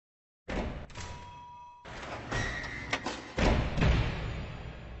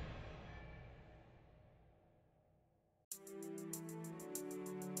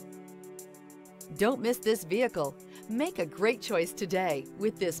Don't miss this vehicle. Make a great choice today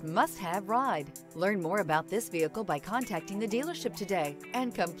with this must-have ride. Learn more about this vehicle by contacting the dealership today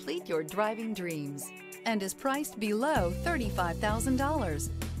and complete your driving dreams. And is priced below $35,000.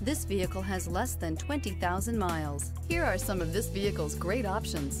 This vehicle has less than 20,000 miles. Here are some of this vehicle's great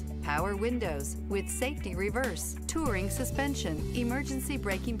options: power windows with safety reverse, touring suspension, emergency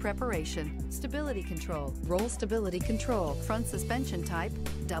braking preparation, stability control, roll stability control, front suspension type,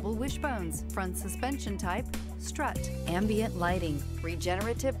 double wishbones, front suspension type, strut, ambient lighting,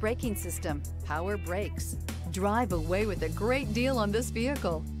 regenerative braking system, power brakes. Drive away with a great deal on this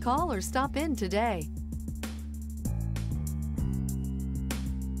vehicle. Call or stop in today.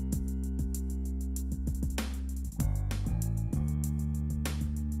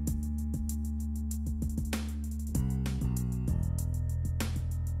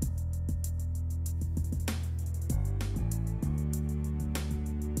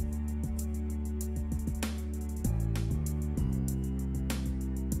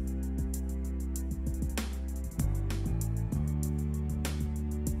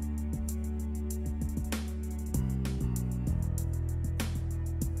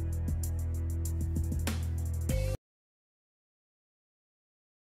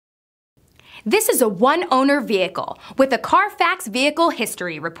 This is a one-owner vehicle with a CARFAX Vehicle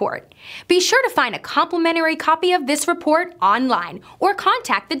History Report. Be sure to find a complimentary copy of this report online or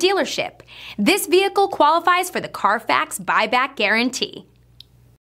contact the dealership. This vehicle qualifies for the CARFAX Buyback Guarantee.